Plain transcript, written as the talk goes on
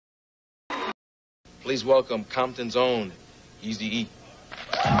Please welcome Compton's own Eazy-E.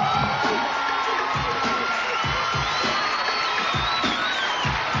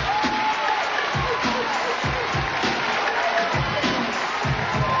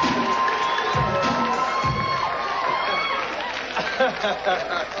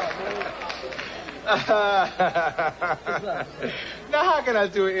 Now, how can I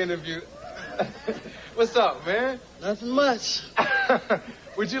do an interview? What's up, man? Nothing much.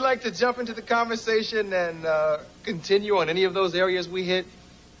 Would you like to jump into the conversation and continue on any of those areas we hit?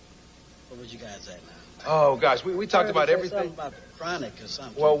 Where was you guys at now? Oh, gosh, we talked about everything. Something about the chronic or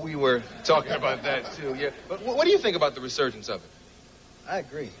something. Well, we were talking about that, too, yeah. But what do you think about the resurgence of it? I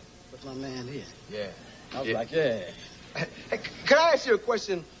agree with my man here. Yeah. I was like, yeah. Hey, can I ask you a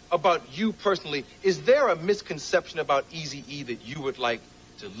question about you personally? Is there a misconception about Eazy-E that you would like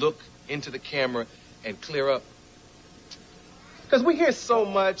to look into the camera and clear up? Because we hear so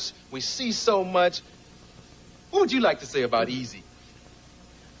much, we see so much. What would you like to say about Eazy?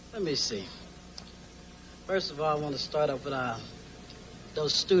 Let me see. First of all, I want to start off with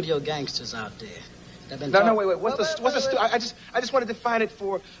those studio gangsters out there. No, wait. What's the I just want to define it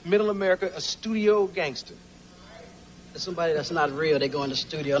for Middle America, a studio gangster. There's somebody that's not real. They go in the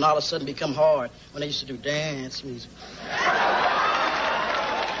studio and all of a sudden become hard when they used to do dance music.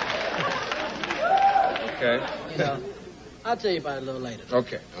 Okay. You know, I'll tell you about it a little later.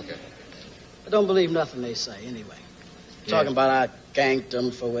 Okay. I don't believe nothing they say anyway. Yeah. Talking about I ganked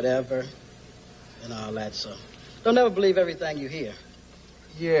them for whatever and all that, so don't ever believe everything you hear.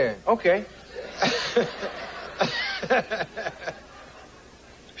 Yeah, okay.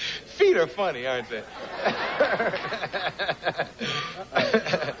 Feet are funny, aren't they?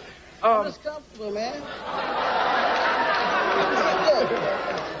 I'm just comfortable, man.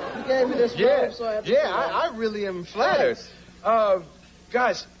 You gave me this robe, so I have to I really am flattered.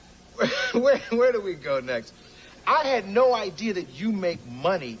 Guys, where do we go next? I had no idea that you make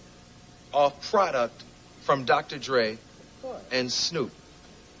money off product from Dr. Dre and Snoop.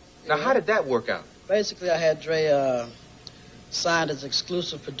 Now, how did that work out? Basically, I had Dre signed as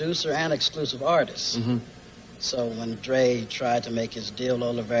exclusive producer and exclusive artist. Mm-hmm. So when Dre tried to make his deal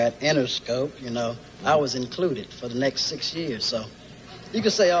over at Interscope, you know, I was included for the next 6 years. So you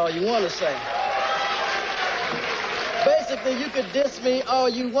can say all you want to say. Basically, you could diss me all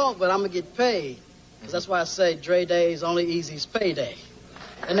you want, but I'm going to get paid. Because that's why I say Dre Day is only Eazy's payday.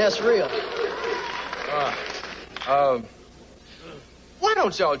 And that's real. Why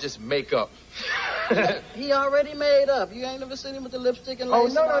don't y'all just make up? He already made up. You ain't never seen him with the lipstick and Oh,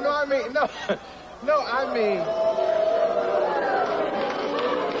 lace?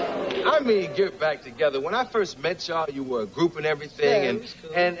 I mean, get back together. When I first met y'all, you were a group and everything,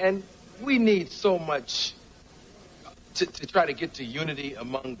 and we need so much to try to get to unity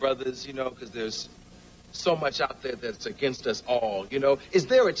among brothers, you know, because there's so much out there that's against us all, you know. Is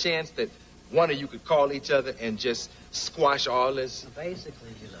there a chance that one of you could call each other and just squash all this? Basically,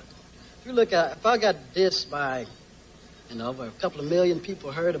 if you look at, if I got dissed by, you know, over a couple of million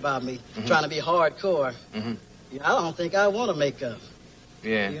people heard about me trying to be hardcore, you know, I don't think I want to make up.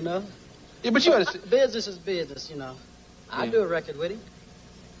 Yeah. You know? Yeah, but you understand. Business is business, you know. I'll do a record with him.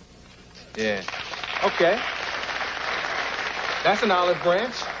 Yeah. Okay. That's an olive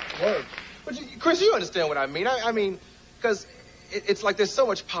branch. Word. But, Chris, you understand what I mean. I mean, because it's like there's so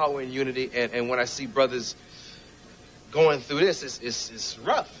much power in unity, and when I see brothers going through this, it's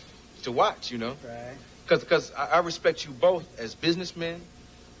rough to watch, you know. Right. Because I respect you both as businessmen.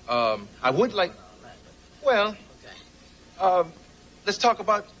 I would like, well, let's talk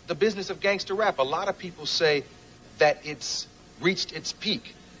about the business of gangster rap. A lot of people say that it's reached its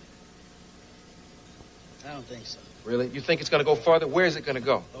peak. I don't think so. Really? You think it's going to go farther? Where is it going to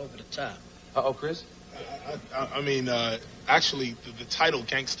go? Over the top. Uh-oh, Chris? I mean, actually, the title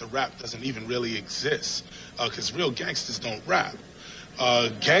gangster rap doesn't even really exist, because real gangsters don't rap.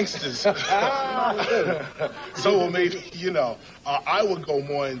 Gangsters. So maybe, you know, I would go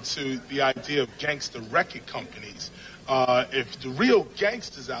more into the idea of gangster record companies. If the real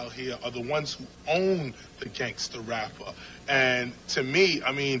gangsters out here are the ones who own the gangster rapper. And to me,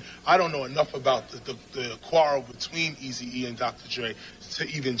 I mean, I don't know enough about the quarrel between Eazy-E and Dr. Dre to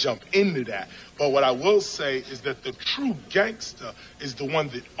even jump into that. But what I will say is that the true gangster is the one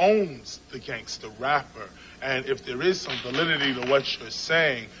that owns the gangster rapper. And if there is some validity to what you're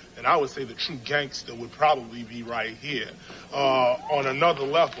saying, then I would say the true gangster would probably be right here. On another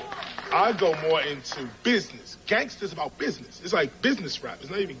level, I go more into business. Gangster's about business. It's like business rap. It's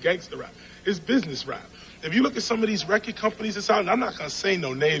not even gangster rap. It's business rap. If you look at some of these record companies that's out, and I'm not going to say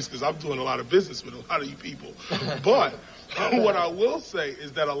no names because I'm doing a lot of business with a lot of you people, but What I will say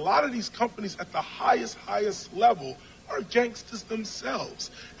is that a lot of these companies at the highest level are gangsters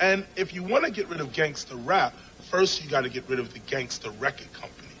themselves. And if you want to get rid of gangster rap, first you got to get rid of the gangster record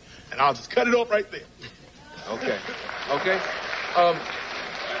company. And I'll just cut it off right there. Okay.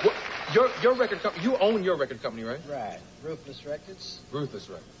 Your record company, you own your record company, right? Right. Ruthless Records. Ruthless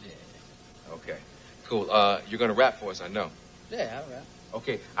Records. Yeah. Okay. Cool. You're going to rap for us, I know. Yeah, all right.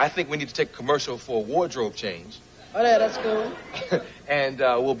 Okay. I think we need to take a commercial for a wardrobe change. Oh, yeah, that's cool. And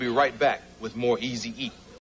we'll be right back with more Eazy-E.